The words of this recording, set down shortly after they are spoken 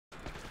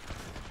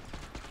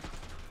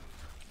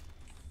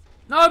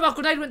No, my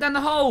grenade went down the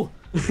hole.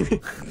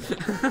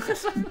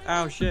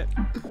 Ow, shit.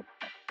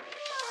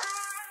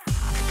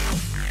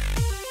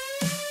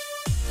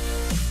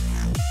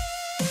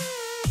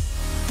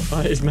 Oh,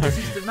 it's Mario.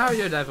 This is the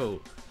Mario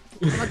level.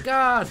 Oh my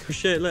god. Oh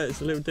shit, look,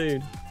 it's a little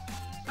dude.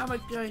 Oh my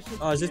god.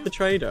 Oh, is this the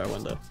trader, I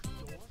wonder?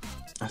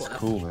 That's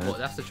cool, man. What,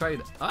 that's the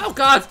trader. Oh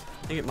god.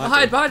 I think it might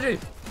Hide be. behind you.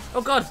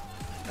 Oh god.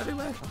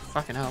 Everywhere. Oh,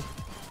 fucking hell.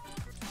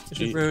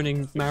 This is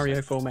ruining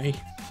Mario for me.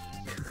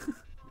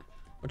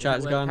 Watch out,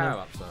 it's going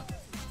on.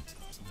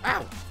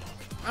 Ow.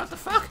 What the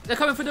fuck? They're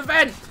coming for the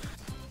vent.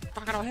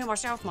 Fucking, I'll heal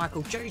myself,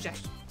 Michael.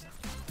 Jesus.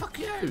 Fuck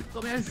you.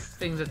 Got my own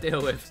things to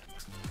deal with.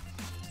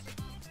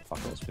 Fuck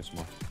it, let's piss him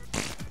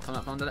off. Come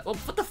up under that. Oh,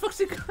 what the fuck's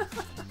he?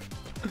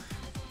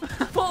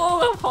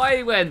 Oh, how high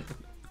he went.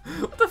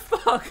 What the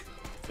fuck?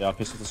 Yeah, I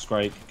pissed off the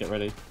Scrake. Get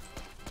ready.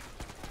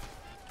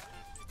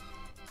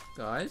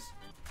 Guys,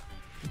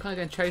 I'm kind of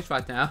getting chased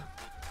right now.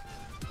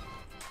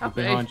 Help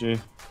me. Behind you.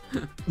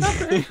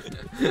 Help me.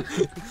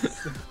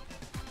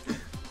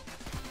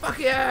 Fuck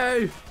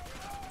you.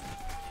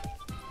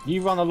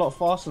 You run a lot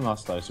faster than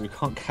us though, so we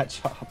can't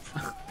catch up.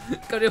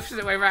 Go the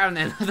opposite way around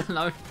then. I don't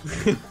know.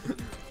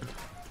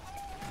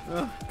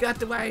 Oh, get out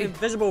the way.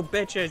 Invisible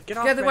bitches, get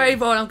off Get the me.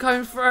 wave on. I'm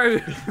coming through.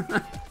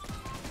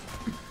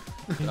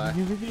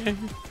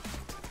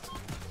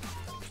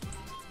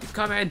 He's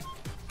coming.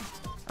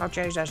 Oh,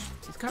 Jesus.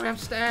 He's coming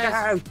upstairs.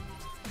 No.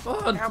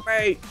 Come on. Help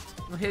me.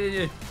 I'm hitting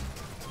you.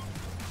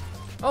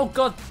 Oh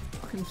god.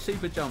 Fucking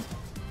super jump.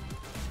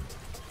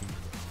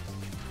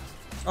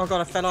 Oh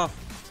god, I fell off.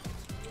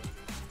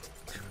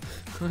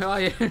 Where are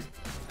you?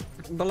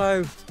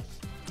 Below.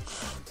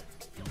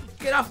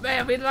 Get off me.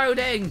 I'm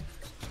reloading.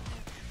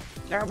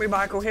 Help me,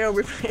 Michael. Heal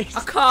me, please.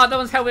 I can't. No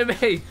one's helping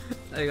me.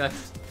 There you go.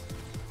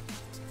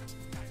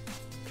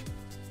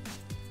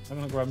 I'm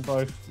gonna grab them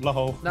both.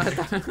 Lol. No, no.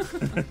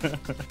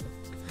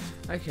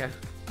 Okay.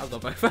 I've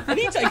got both. And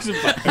he takes them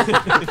back.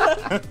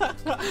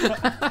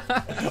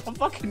 I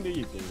fucking knew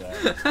you'd do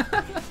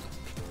that.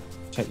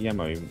 Take the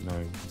ammo.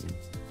 No.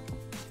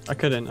 I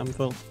couldn't, I'm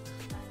full.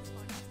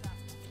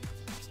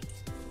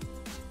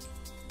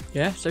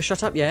 Yeah, so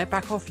shut up, yeah?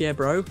 Back off, yeah,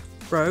 bro.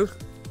 Bro.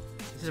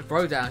 This is a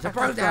bro down. It's a Back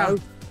bro off, down.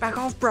 bro. Back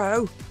off,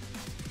 bro. Oh,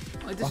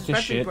 Fucking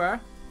disrespectful, shit. bro.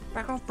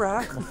 Back off, bro.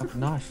 My fucking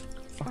knife.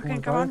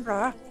 Fucking come on,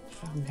 bro.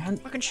 Fucking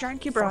hand. Fucking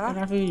shank you, Fucking bro.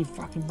 have you,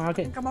 fucking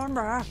maggot. Come on,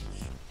 bro.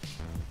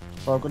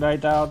 Throw a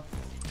grenade down.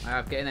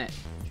 I'm getting it.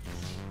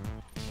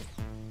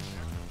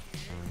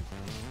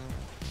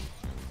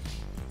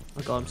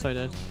 Oh god, I'm so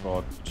dead.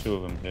 God, two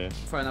of them here.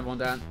 Throw another one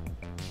down.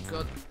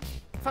 God.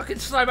 Fucking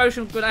slow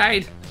motion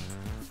grenade.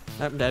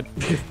 I'm dead.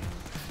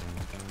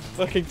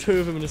 Fucking two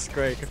of them in a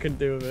scrake, I couldn't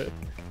deal with it.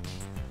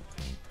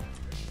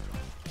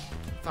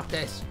 Fuck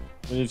this.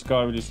 We need to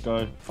go, we need to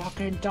go.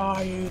 Fucking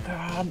die, you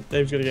can.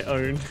 Dave's gonna get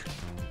owned.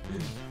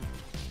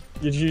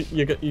 You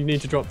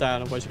need to drop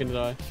down, otherwise you're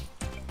gonna die.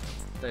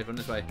 Dave, run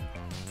this way.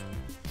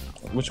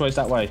 Which way's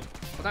that way?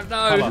 I don't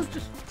know. Colour.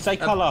 Say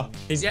colour.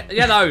 He's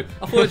yellow.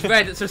 I thought it was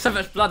red. There's so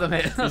much blood on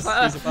it. He's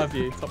above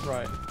you, top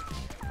right.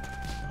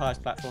 The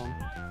highest platform.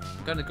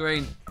 I'm going to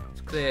green.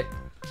 It's clear.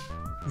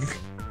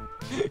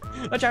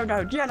 I don't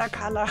know, yellow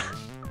colour.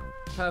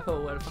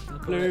 Purple. Where the fuck am I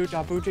calling Blue, it?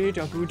 double D,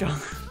 double D.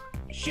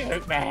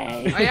 Shoot me.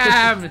 I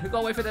am. We've got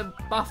to wait for the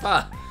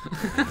buffer.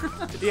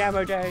 The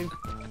ammo down.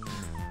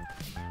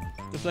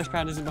 The flesh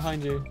pound isn't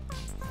behind you.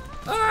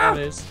 Ah!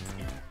 There it is.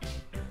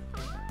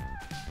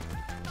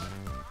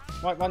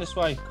 Right, run this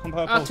way. Come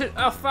purple.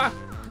 Oh fuck.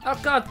 Oh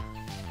god.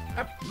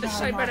 There's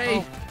so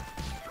many.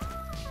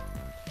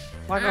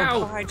 Michael, Ow.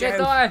 behind Get you.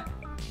 die.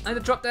 I need to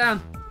drop down.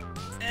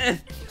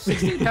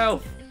 16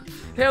 health.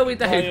 Heal me,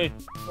 Where are you? Dave.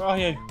 Where are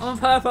you? I'm on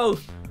purple.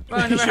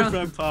 Running You should around.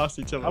 run past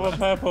each other. I'm on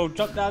purple.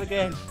 Jump down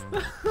again.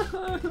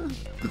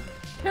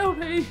 Help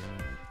me.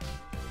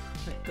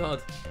 Thank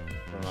God.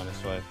 Run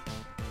this way.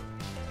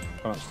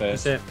 Come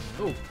upstairs. That's it.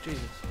 Oh,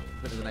 Jesus.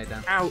 Put the grenade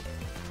down. Ow.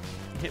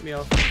 Hit me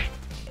off.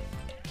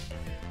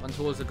 Run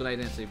towards the grenade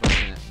and see if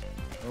I'm in it.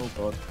 Oh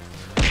god.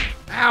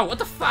 Ow, what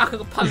the fuck? I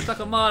got punched like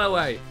a mile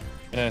away.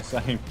 Yeah,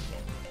 same.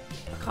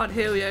 I can't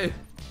heal you.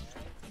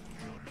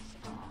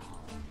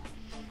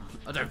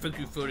 I don't think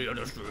you fully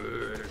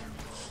understood.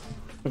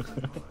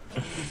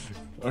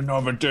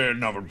 Another day,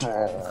 another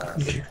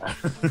day.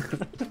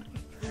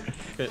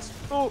 Bits.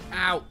 Oh,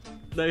 Ow.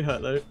 they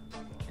hurt though.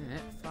 Yeah,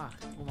 fuck.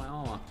 All my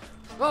armor.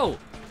 Whoa.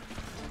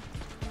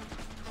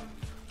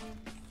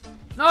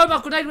 No,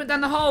 my grenade went down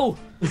the hole.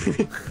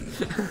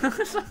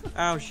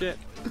 Ow, shit.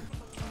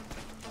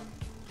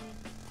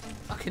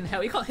 Fucking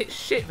hell, you can't hit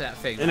shit for that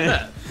thing.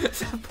 Innit? Look,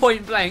 it's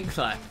point blank,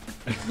 like.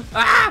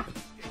 Ah!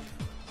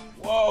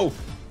 Whoa!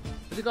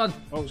 Where's it gone?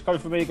 Oh, it's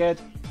coming for me again.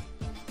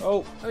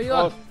 Oh, Where are you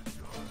gone?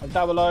 I'm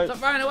down below.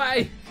 Stop running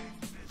away.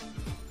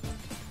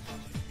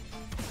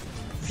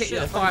 Hit you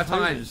Shit, like 5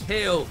 times.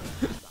 Heal.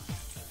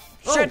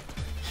 Oh, Shit.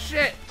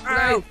 shit. Ow.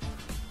 Grenade.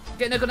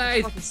 Getting a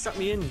grenade. Fucking suck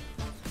me in.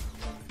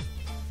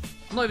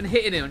 I'm not even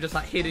hitting him, I'm just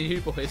like hitting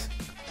you boys.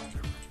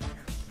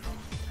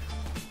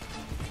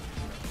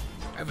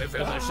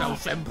 Everything is so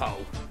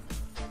simple.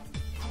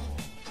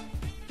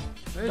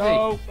 Where is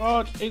No,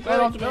 God, he's Where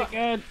going is after me he?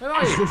 again. Where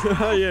are you? Where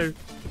are you?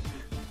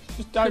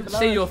 Just down Couldn't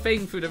see your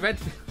thing through the red.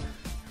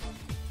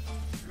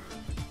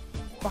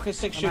 fucking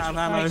 6 I'm shoots out in of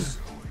the ammo. face.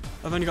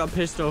 I've only got a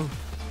pistol.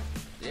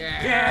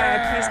 Yeah.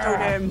 Yeah, pistol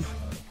him.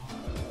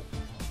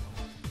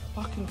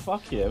 Fucking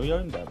fuck yeah, we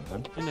owned that,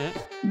 man.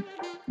 Innit?